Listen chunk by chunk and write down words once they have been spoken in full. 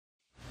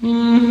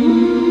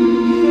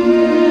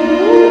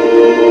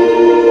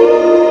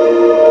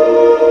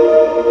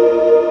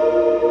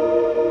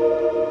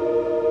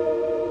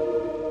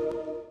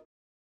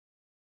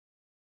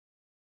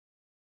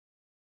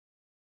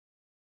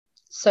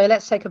So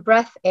let's take a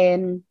breath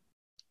in,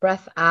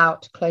 breath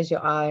out, close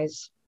your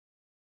eyes.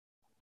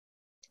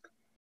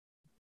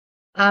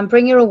 And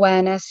bring your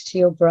awareness to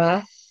your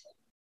breath,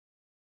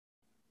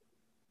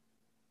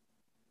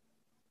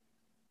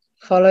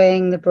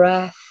 following the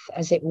breath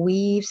as it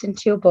weaves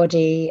into your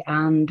body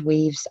and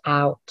weaves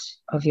out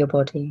of your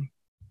body.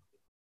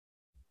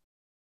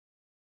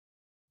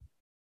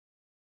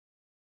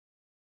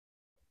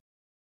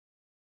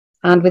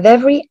 And with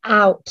every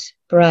out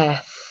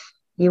breath,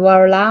 you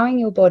are allowing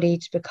your body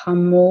to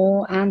become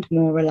more and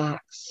more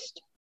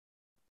relaxed.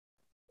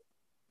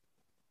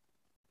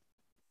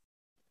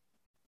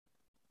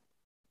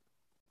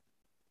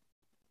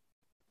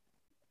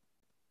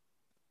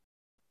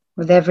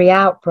 With every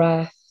out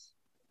breath,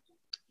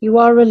 you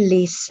are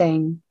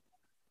releasing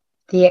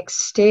the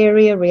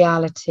exterior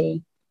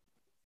reality,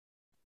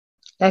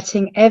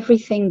 letting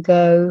everything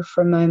go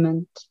for a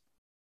moment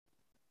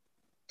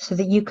so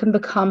that you can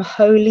become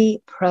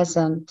wholly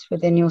present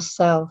within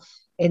yourself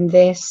in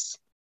this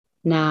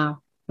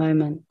now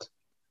moment.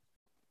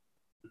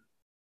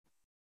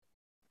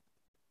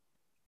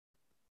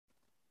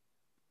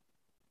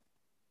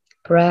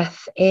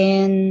 Breath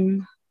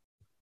in,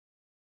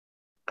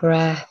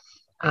 breath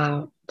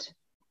out.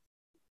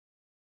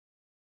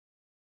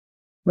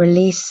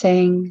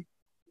 Releasing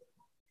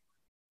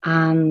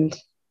and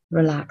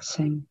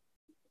relaxing.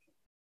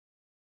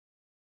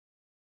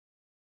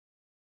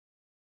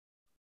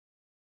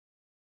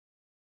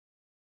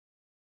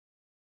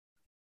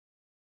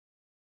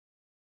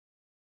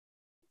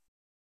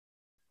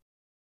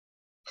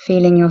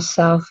 Feeling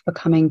yourself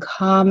becoming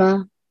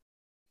calmer,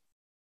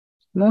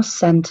 more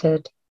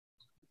centered,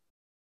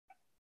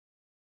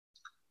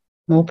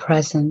 more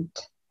present.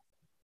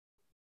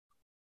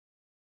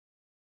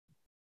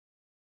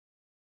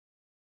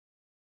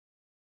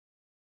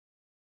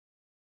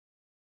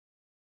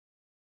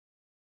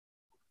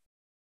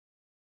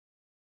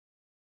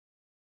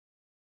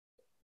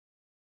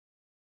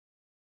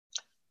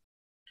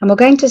 And we're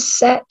going to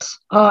set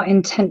our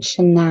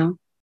intention now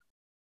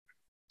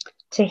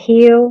to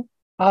heal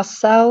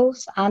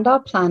ourselves and our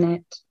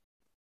planet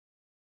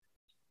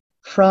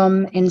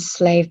from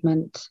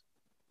enslavement,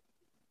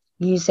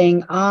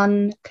 using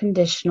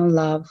unconditional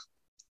love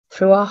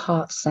through our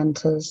heart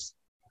centers.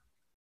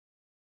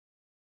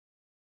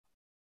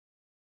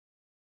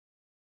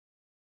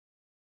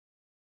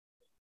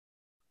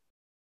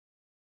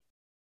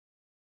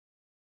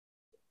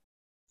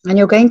 And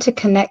you're going to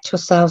connect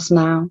yourselves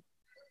now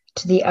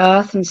to the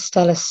earth and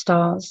stellar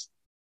stars.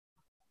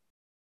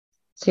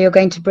 So you're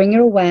going to bring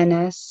your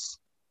awareness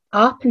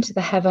up into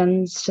the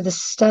heavens to the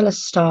stellar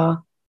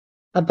star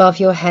above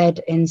your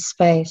head in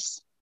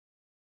space.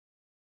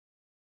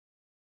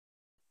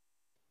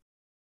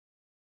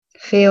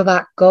 Feel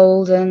that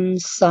golden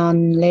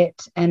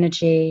sun-lit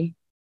energy,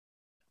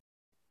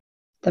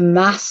 the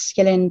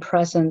masculine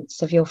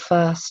presence of your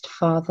first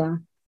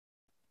father,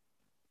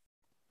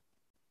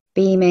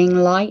 beaming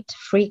light,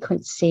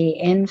 frequency,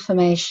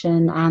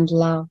 information, and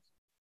love,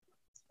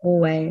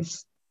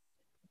 always.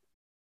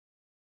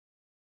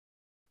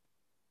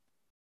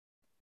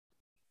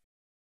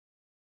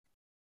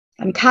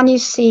 And can you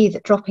see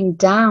that dropping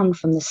down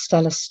from the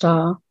stellar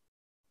star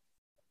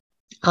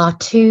are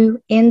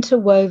two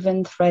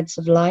interwoven threads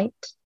of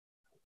light,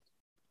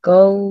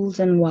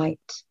 gold and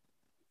white?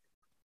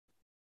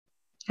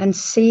 And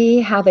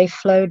see how they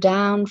flow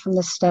down from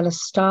the stellar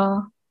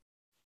star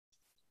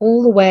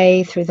all the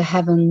way through the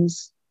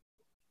heavens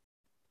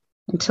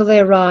until they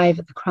arrive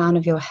at the crown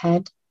of your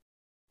head.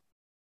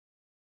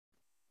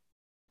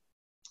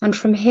 And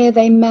from here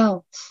they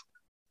melt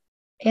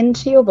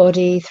into your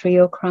body through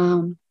your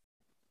crown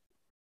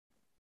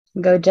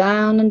and go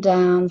down and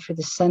down through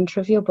the center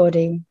of your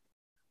body,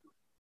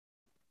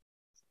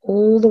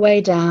 all the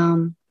way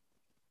down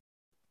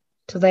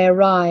till they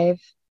arrive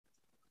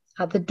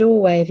at the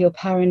doorway of your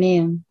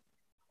perineum.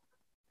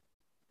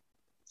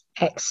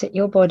 Exit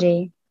your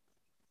body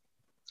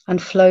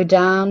and flow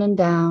down and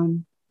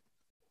down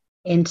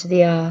into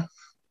the earth,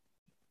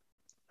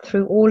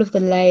 through all of the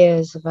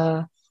layers of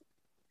earth,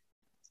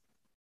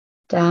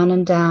 down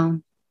and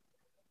down,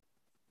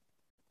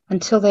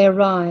 until they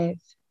arrive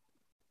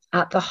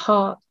at the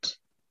heart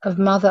of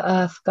Mother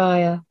Earth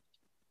Gaia,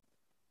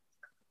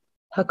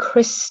 her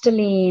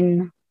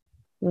crystalline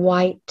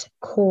white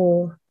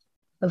core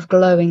of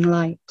glowing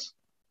light.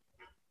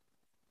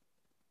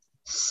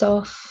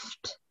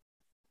 Soft,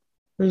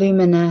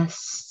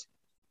 luminous,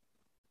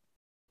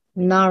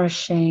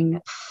 nourishing,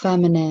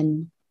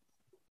 feminine,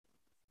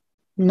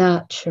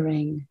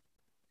 nurturing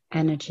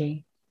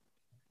energy.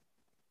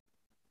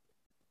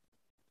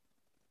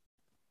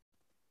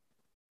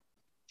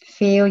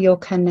 Feel your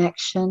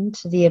connection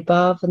to the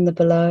above and the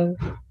below,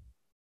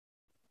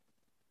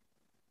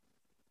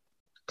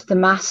 to the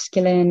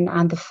masculine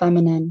and the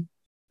feminine,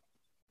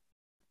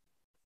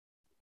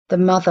 the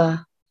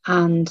mother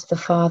and the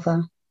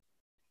father.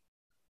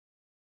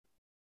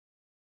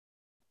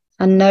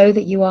 And know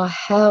that you are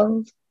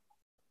held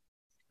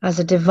as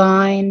a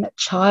divine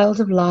child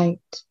of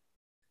light,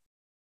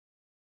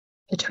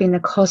 between the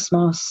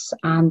cosmos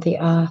and the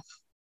earth.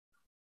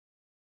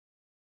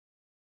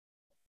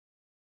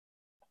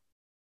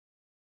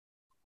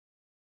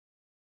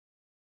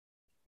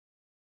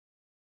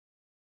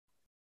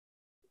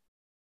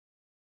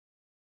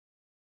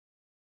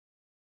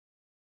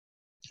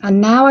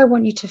 And now I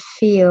want you to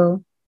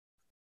feel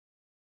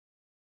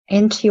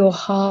into your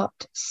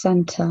heart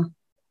center,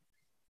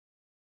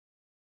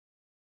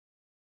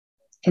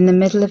 in the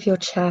middle of your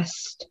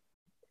chest.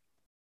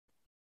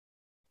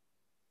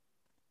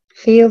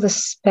 Feel the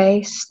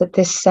space that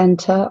this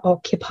center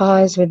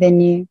occupies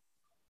within you.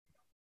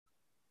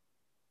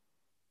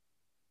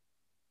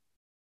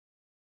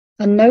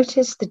 And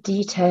notice the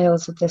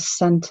details of this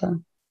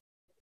center.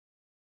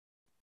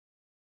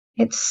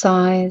 Its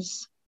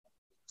size,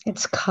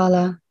 its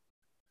color,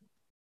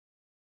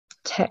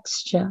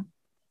 texture,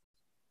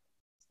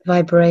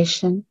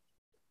 vibration.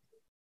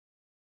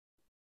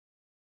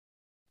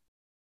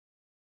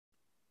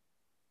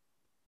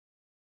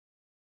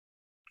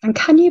 And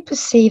can you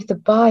perceive the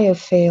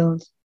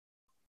biofield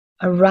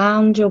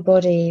around your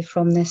body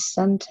from this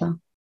center?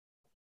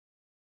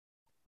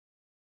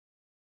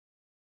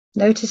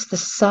 Notice the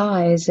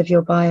size of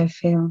your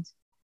biofield,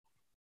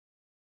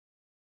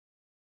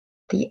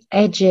 the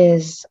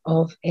edges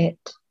of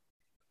it.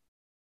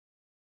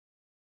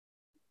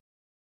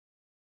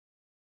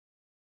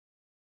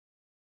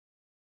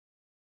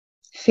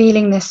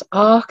 Feeling this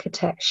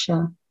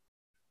architecture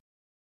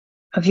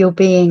of your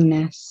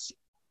beingness,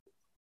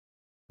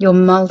 your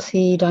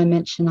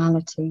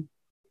multi-dimensionality.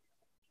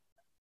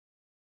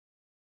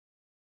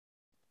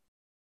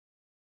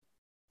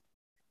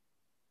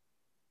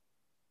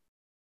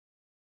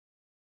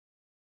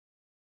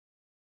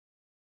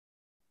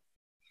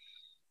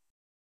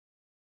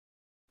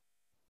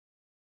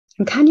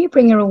 And can you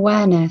bring your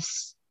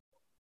awareness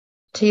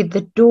to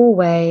the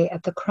doorway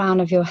at the crown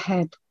of your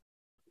head?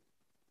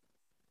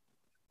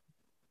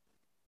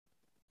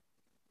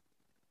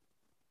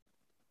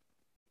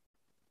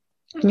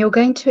 And you're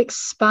going to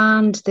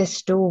expand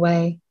this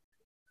doorway,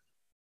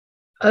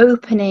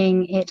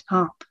 opening it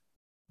up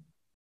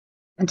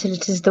until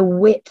it is the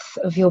width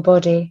of your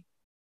body.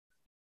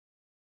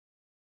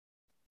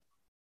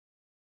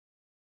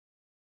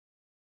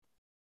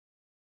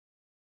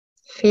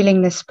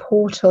 Feeling this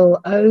portal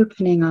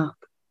opening up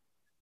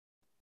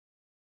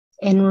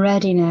in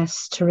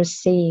readiness to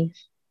receive.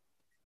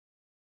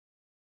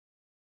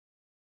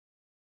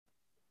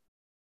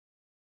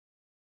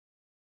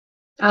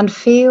 And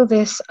feel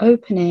this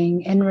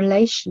opening in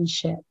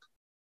relationship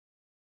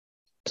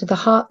to the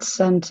heart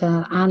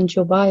center and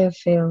your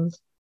biofield.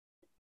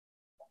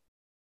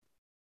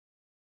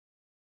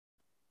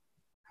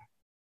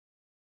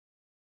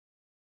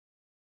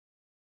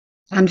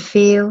 And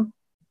feel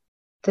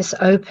this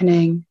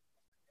opening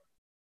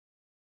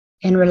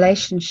in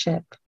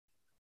relationship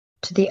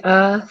to the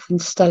earth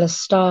and stellar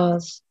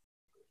stars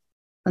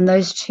and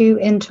those two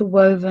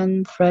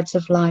interwoven threads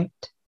of light.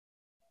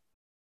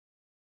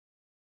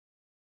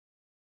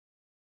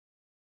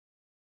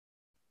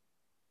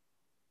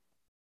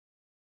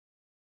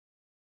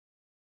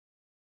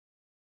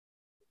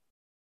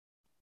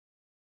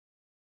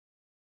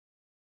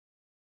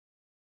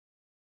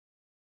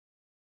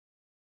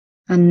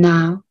 And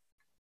now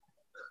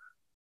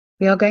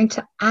we are going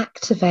to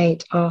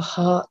activate our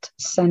heart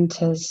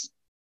centers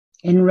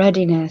in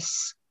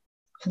readiness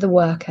for the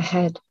work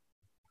ahead.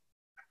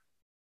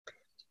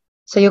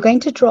 So you're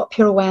going to drop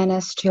your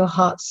awareness to your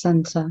heart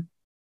center,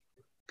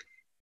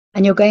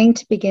 and you're going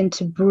to begin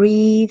to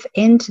breathe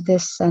into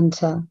this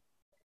center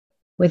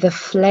with a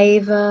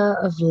flavor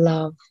of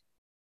love.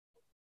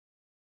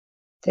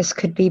 This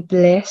could be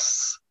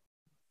bliss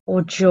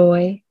or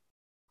joy,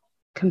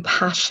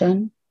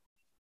 compassion,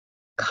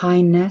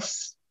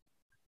 kindness,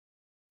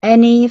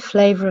 any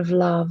flavor of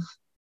love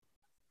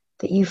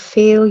that you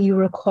feel you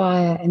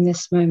require in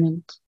this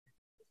moment.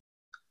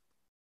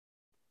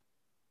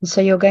 And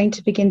so you're going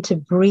to begin to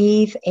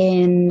breathe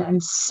in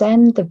and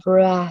send the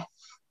breath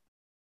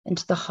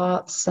into the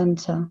heart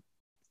center.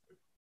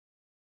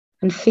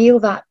 And feel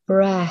that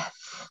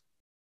breath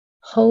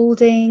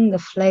holding the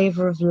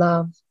flavor of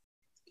love.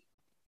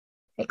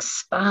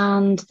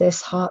 Expand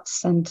this heart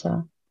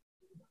center,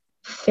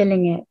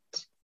 filling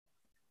it,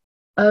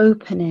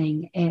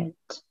 opening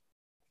it,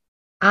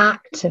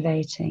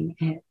 activating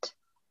it.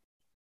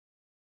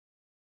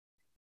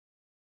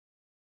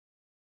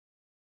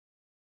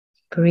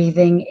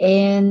 Breathing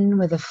in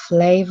with a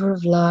flavor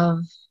of love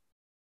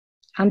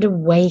and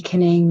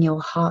awakening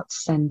your heart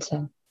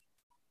center.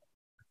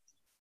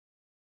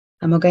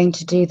 And we're going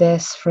to do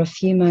this for a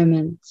few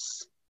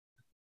moments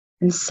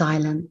in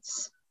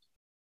silence.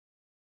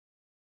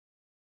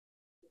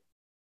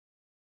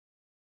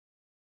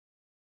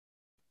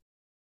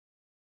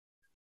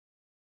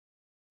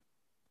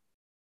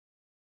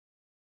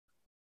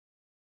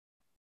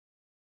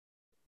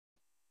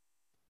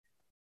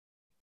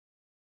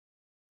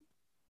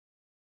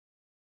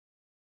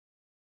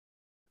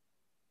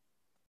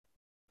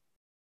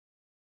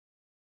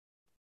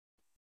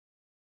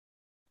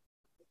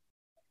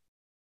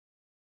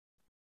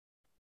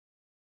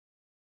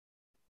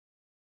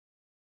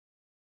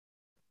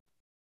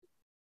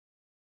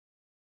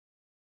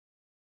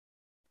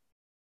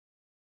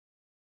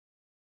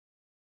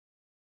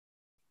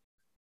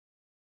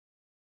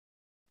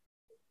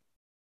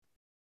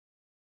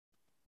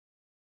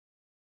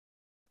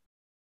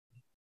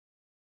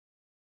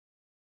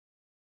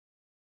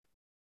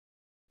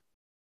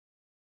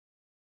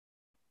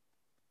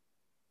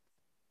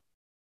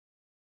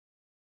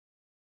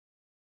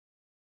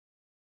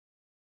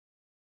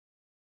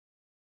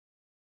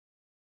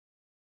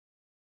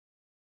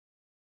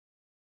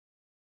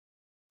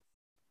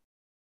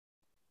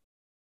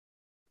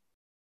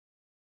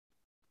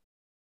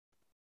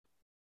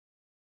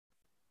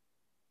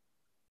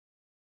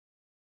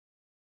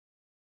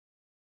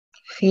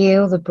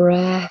 Feel the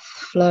breath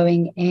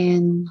flowing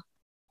in,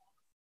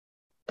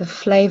 the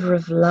flavor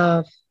of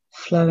love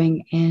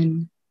flowing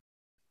in.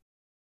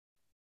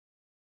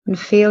 And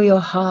feel your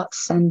heart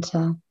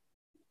center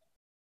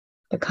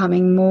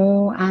becoming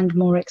more and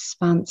more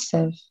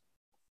expansive,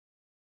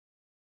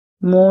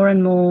 more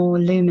and more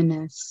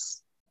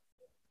luminous,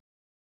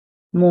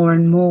 more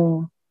and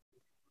more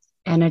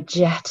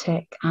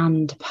energetic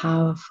and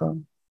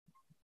powerful.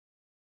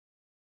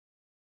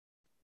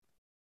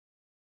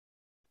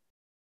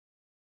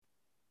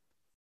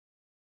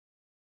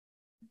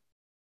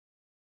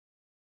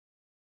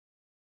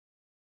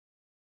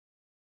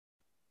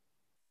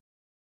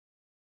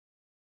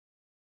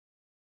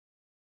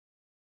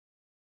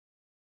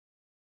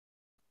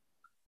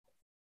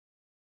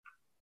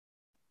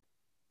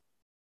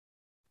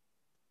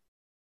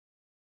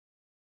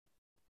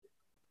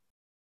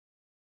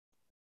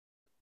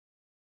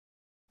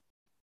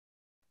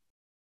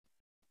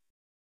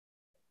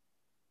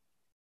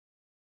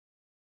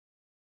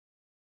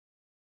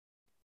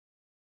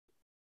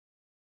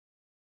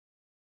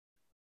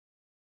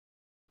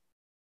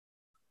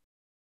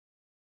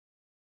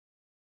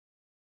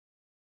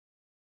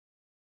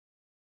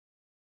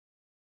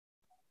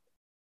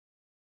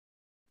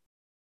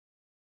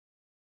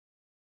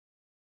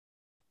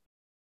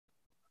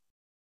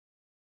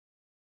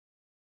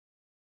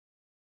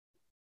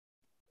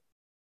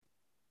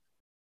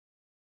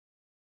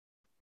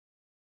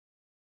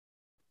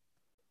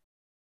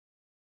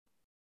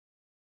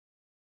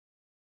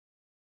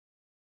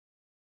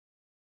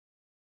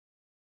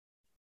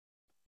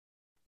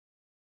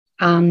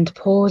 And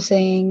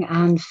pausing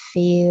and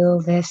feel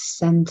this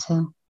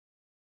center.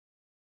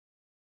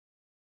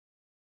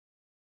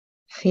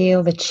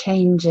 Feel the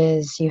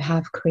changes you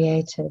have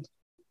created.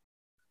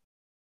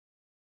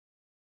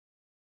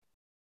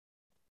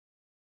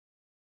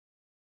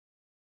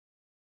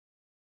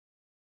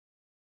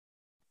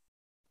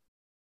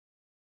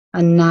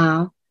 And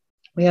now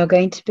we are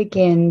going to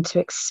begin to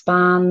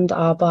expand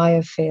our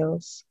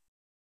biofields.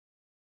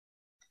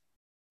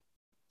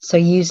 So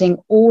using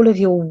all of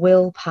your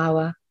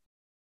willpower,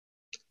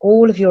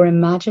 all of your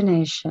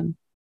imagination,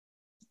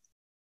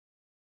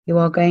 you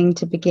are going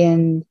to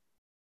begin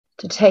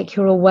to take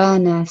your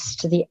awareness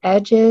to the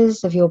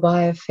edges of your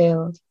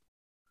biofield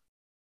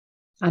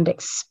and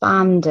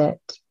expand it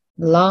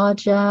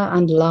larger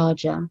and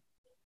larger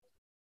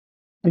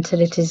until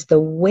it is the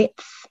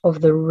width of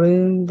the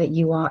room that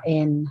you are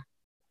in.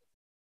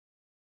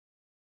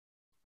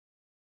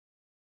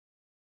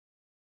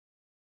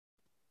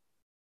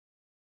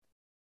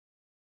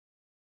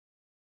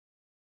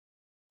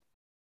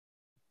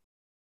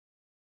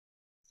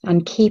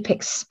 And keep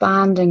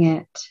expanding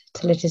it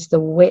till it is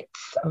the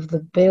width of the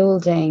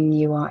building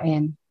you are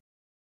in.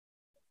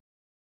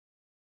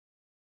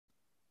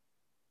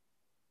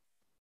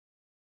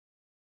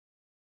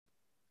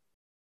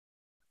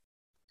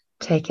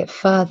 Take it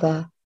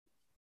further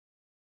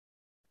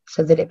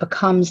so that it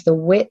becomes the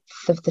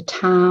width of the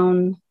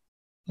town,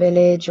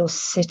 village, or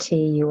city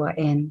you are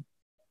in.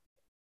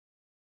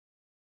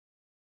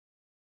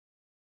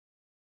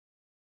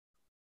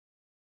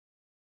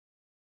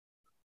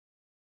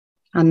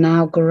 And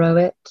now grow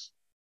it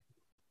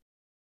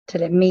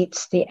till it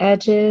meets the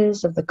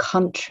edges of the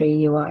country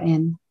you are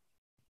in.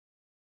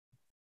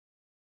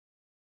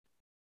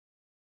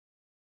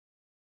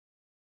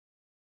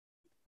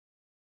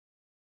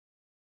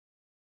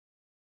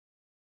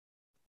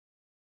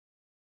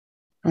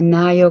 And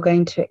now you're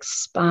going to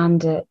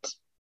expand it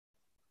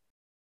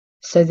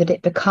so that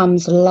it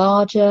becomes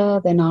larger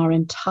than our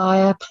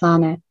entire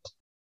planet.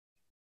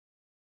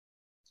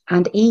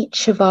 And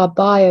each of our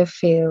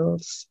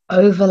biofields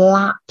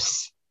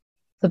overlaps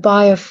the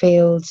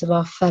biofields of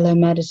our fellow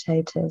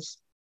meditators.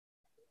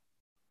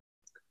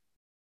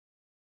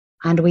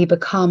 And we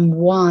become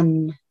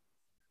one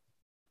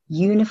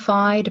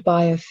unified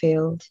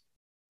biofield.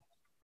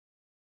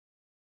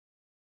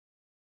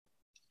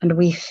 And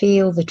we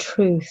feel the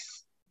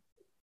truth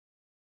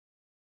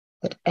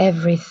that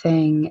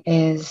everything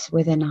is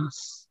within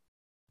us.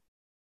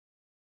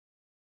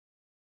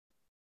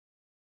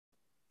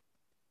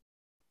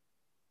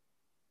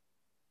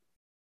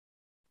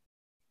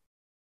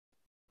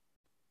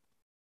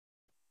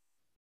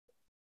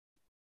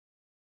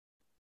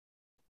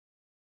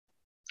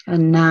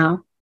 And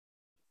now,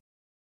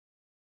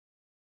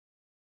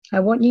 I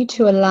want you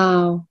to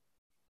allow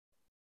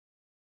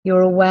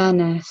your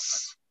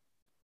awareness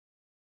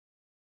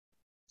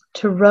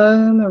to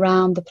roam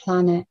around the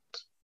planet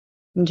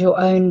and your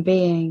own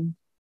being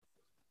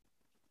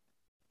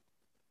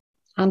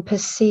and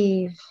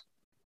perceive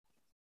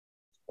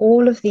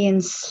all of the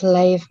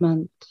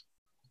enslavement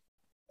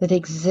that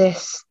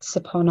exists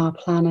upon our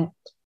planet.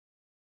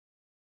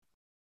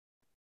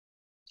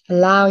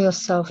 Allow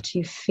yourself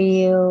to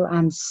feel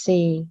and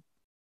see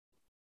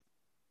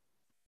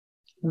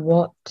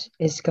what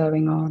is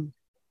going on.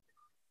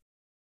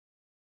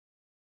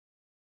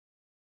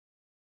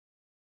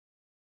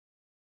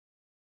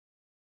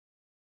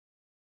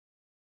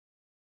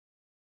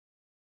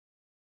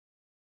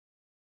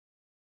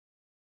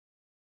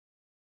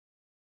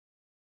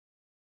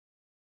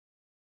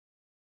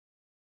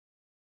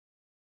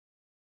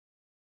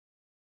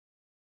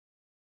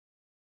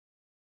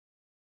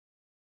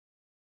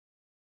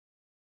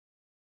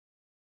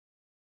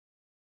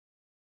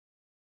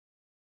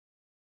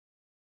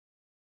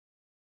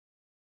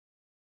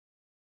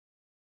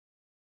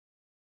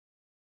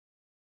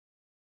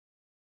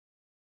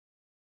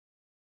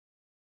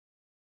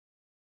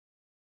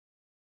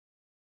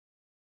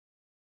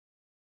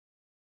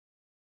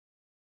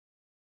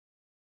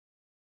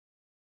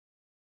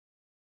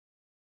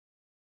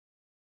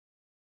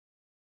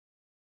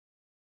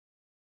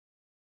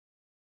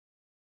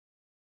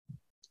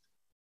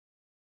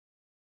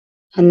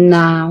 And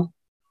now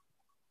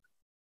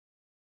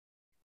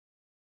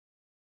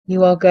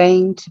you are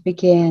going to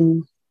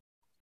begin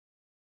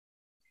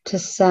to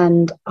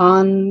send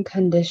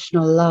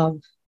unconditional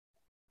love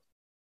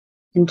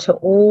into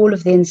all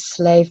of the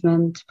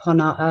enslavement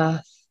upon our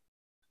earth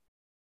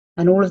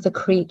and all of the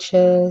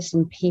creatures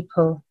and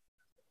people,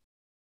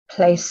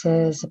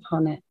 places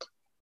upon it.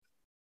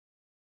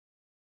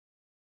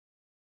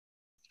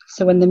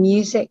 So when the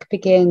music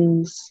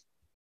begins,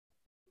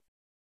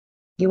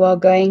 you are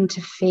going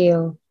to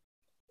feel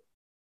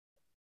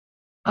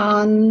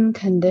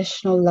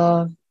unconditional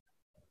love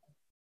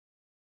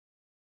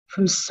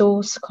from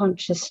source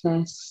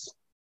consciousness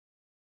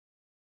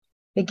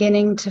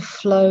beginning to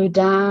flow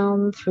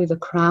down through the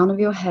crown of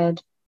your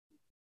head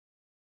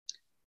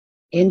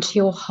into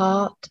your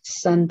heart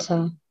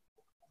center.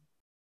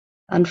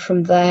 And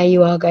from there,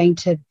 you are going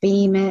to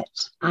beam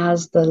it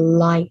as the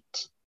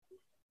light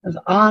of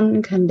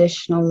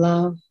unconditional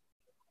love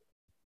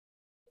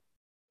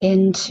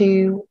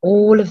into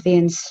all of the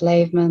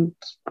enslavement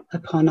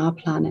upon our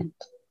planet.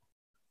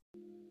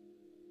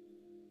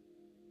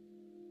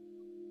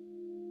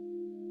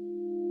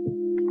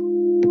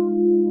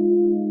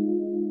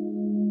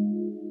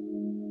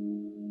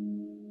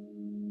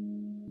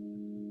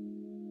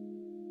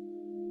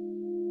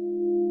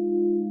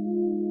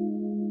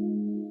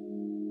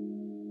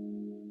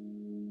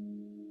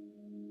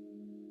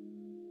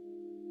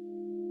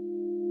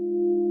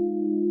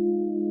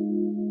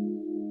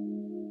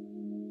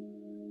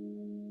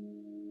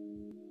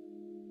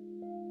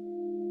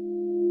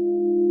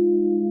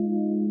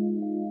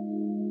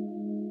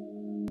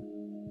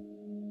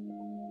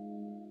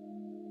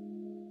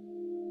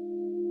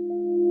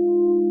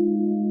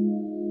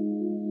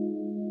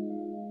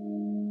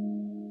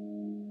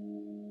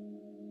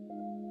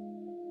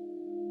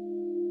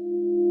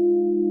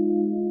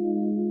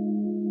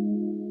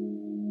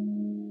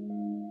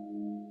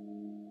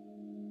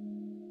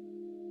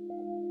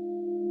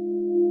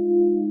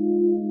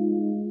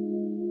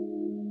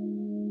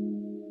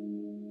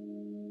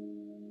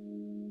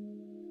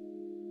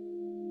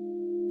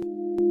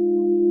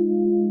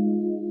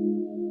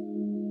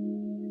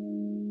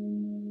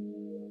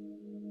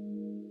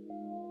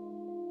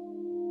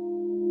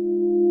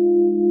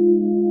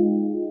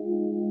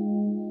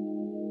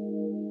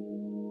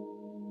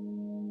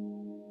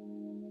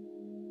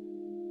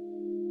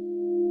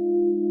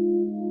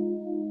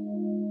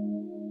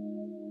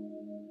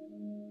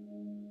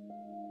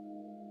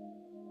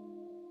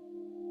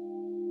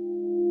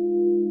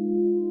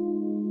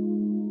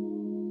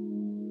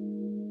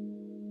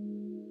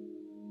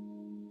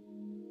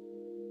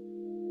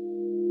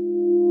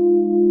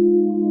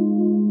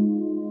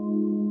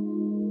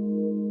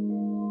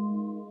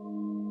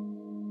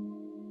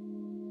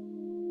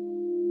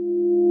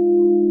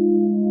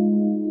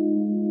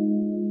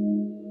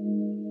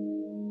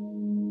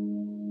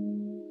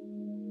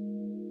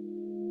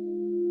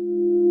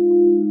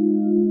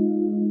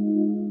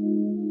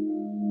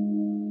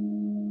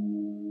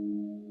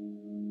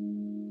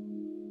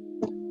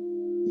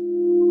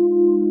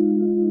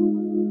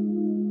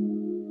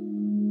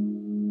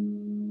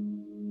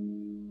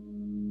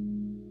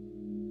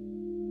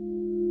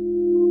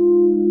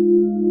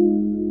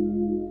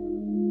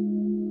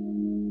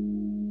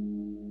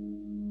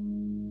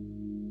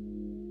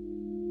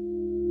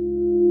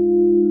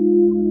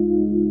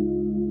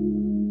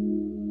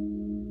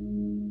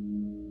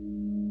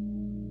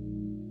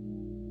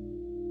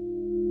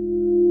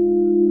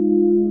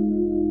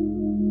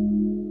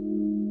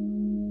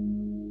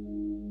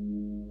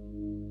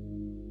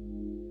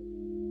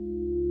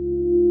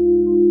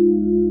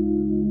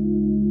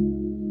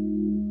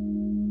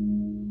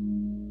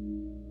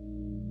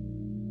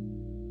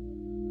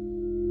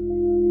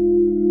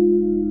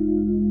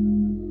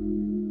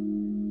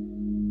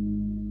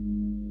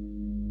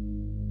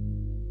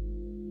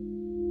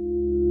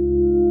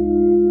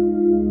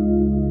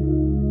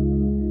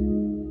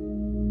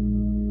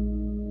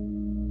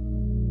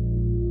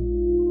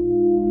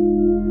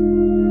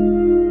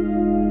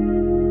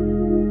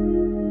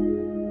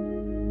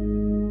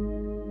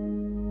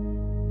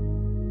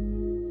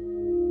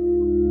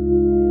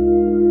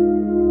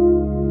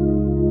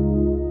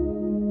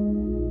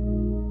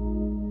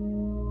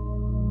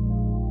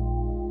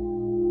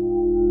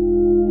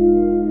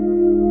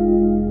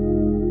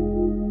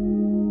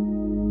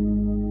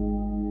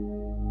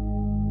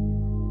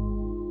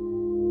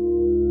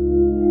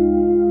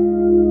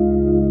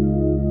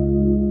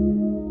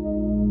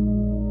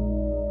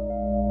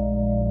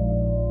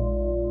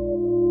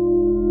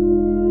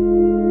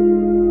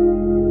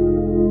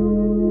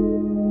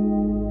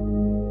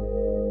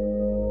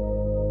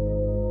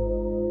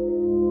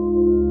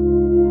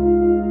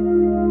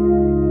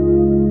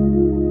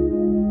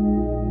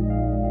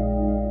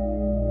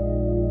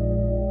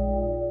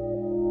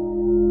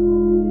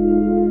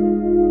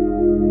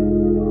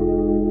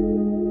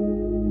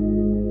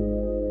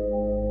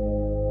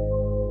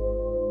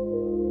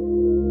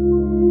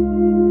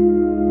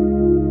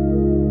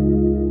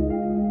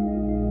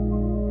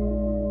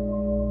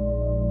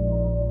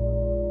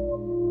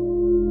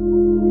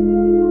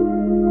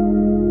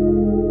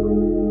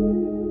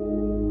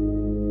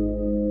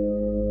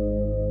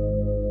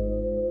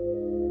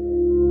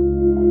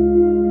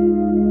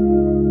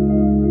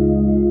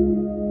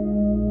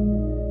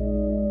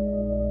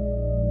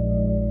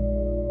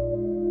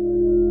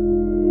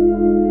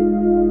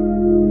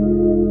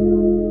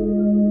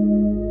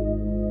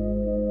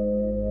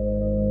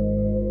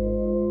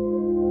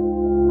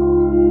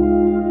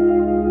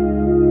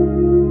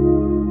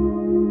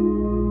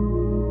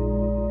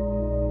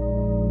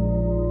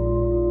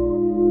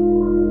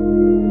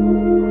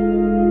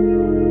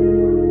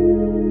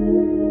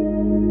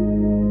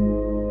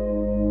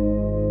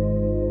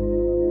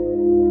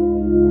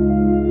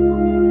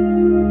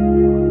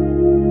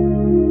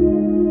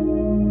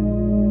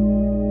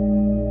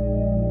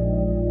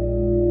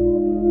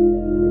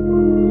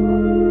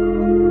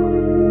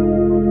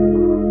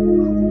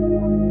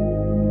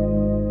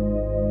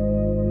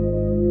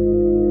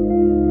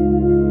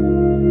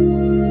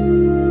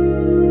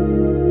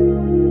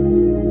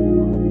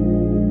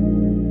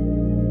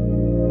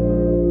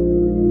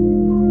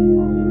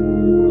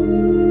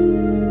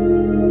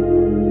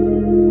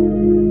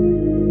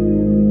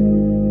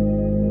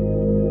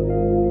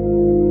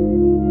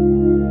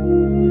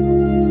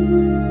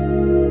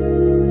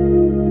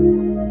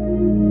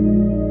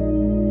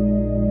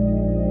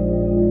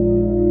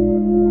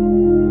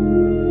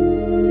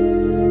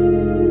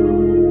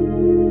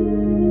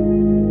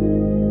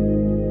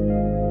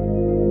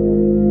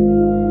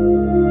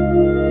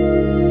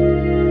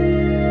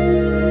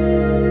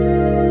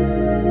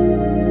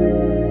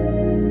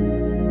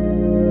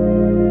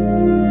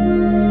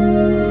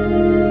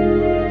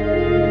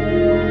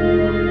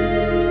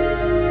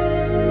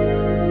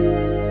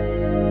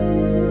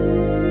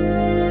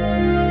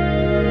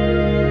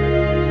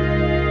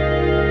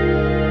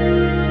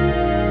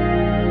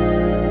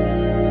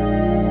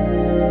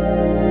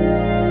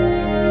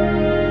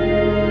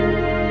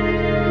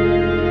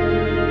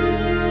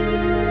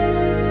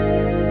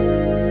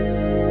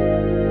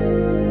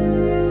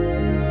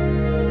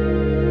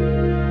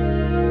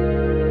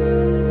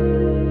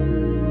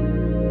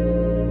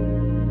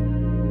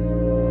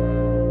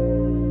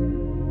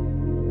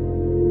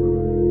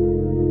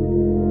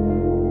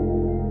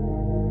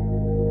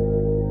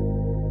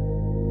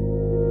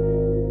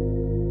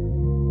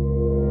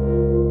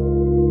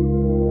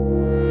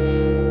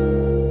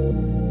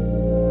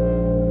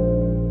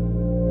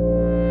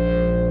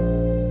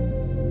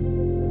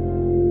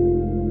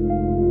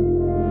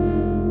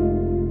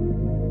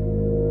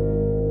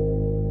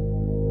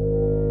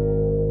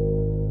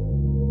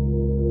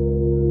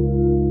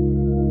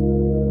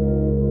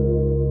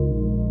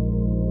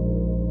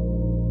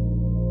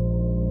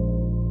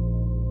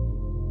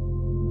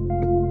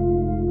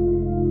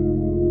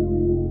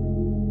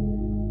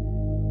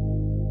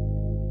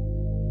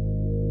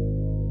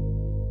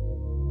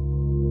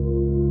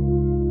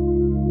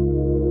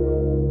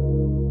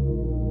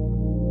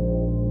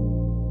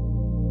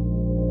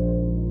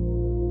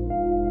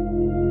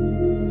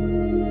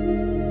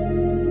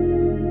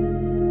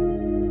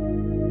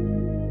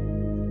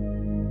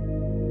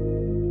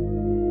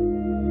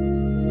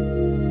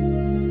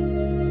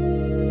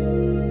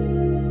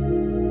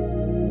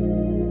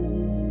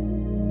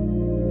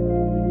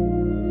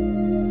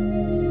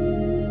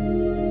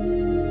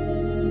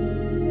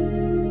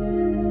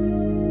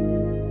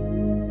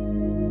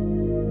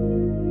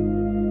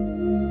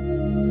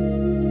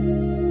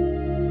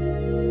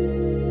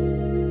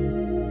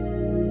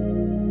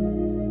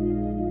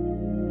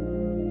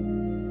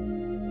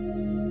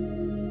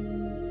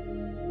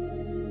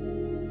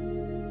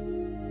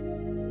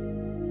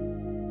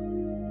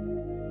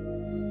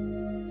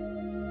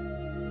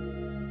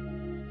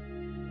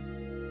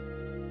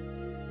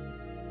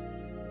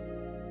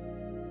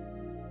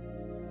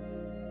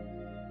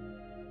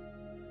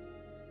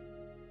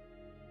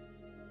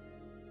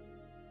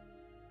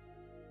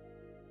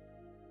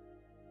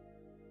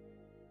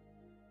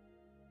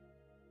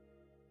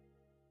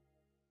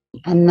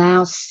 And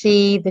now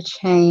see the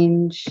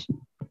change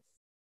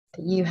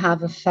that you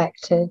have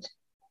affected.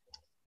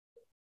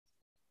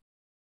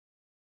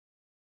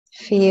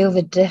 Feel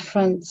the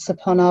difference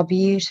upon our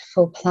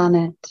beautiful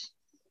planet,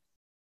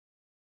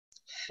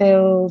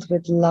 filled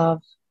with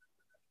love,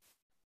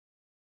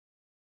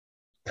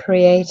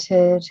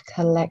 created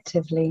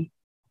collectively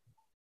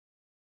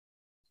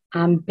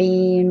and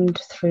beamed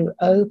through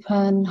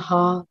open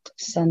heart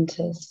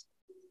centers.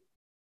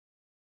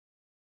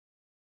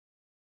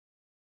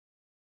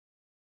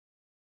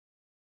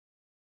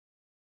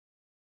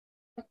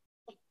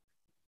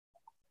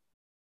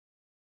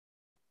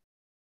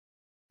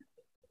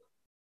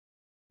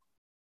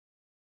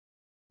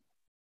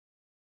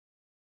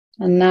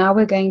 And now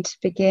we're going to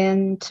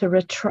begin to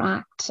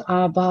retract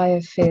our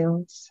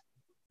biofields.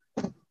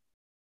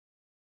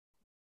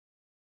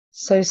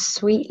 So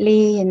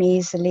sweetly and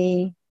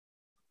easily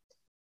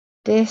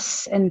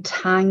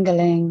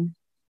disentangling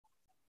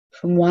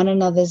from one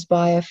another's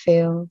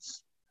biofields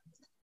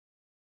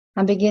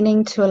and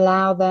beginning to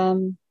allow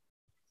them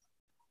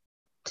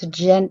to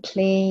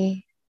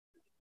gently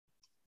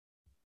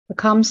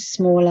become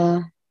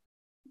smaller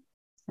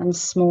and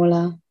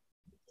smaller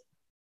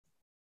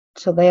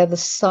till they are the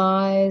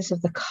size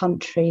of the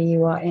country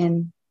you are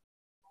in.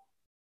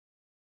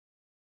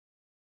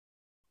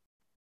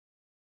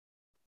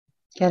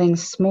 Getting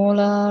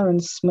smaller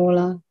and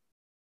smaller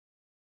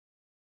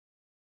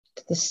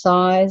to the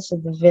size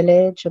of the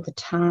village or the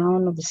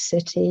town or the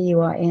city you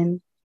are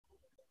in.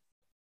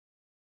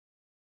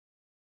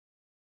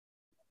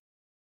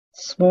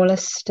 Smaller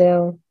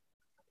still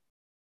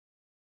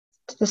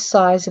to the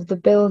size of the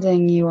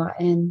building you are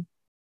in,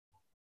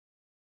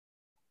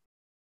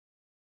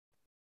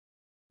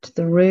 to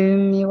the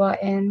room you are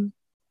in,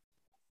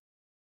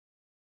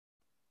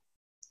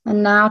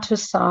 and now to a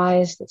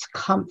size that's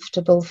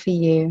comfortable for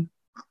you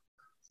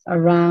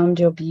around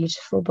your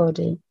beautiful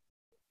body.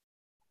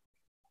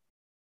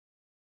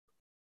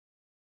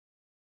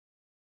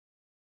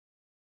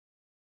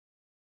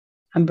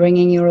 And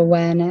bringing your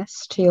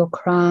awareness to your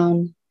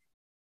crown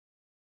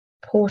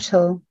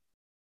portal,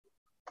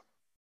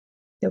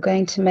 you're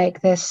going to make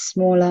this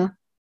smaller,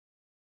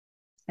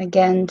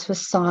 again to a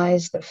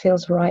size that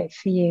feels right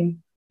for you.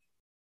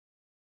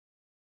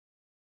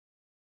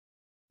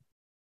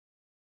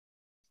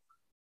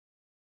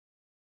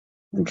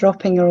 And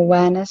dropping your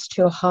awareness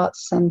to your heart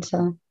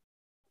center,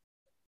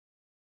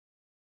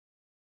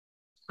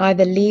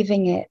 either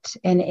leaving it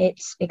in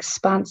its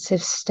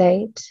expansive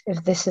state,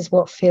 if this is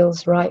what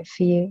feels right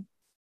for you,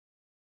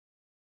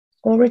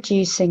 or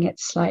reducing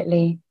it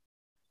slightly,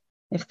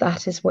 if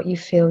that is what you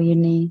feel you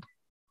need.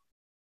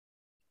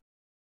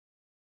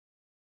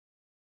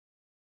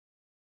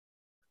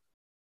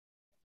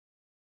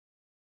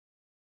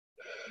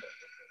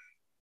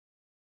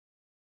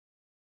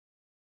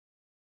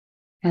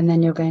 And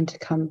then you're going to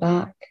come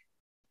back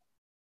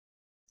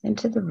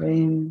into the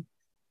room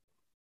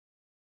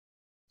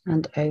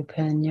and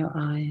open your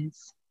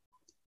eyes.